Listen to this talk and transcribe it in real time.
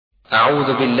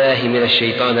أعوذ بالله من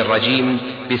الشيطان الرجيم.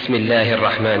 بسم الله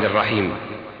الرحمن الرحيم.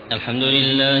 الحمد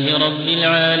لله رب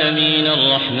العالمين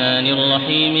الرحمن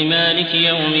الرحيم مالك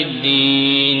يوم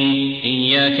الدين.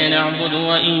 إياك نعبد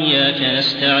وإياك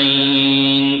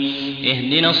نستعين.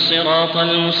 اهدنا الصراط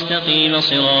المستقيم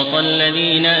صراط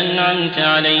الذين أنعمت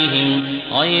عليهم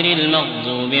غير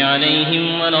المغضوب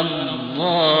عليهم ولا الضالين.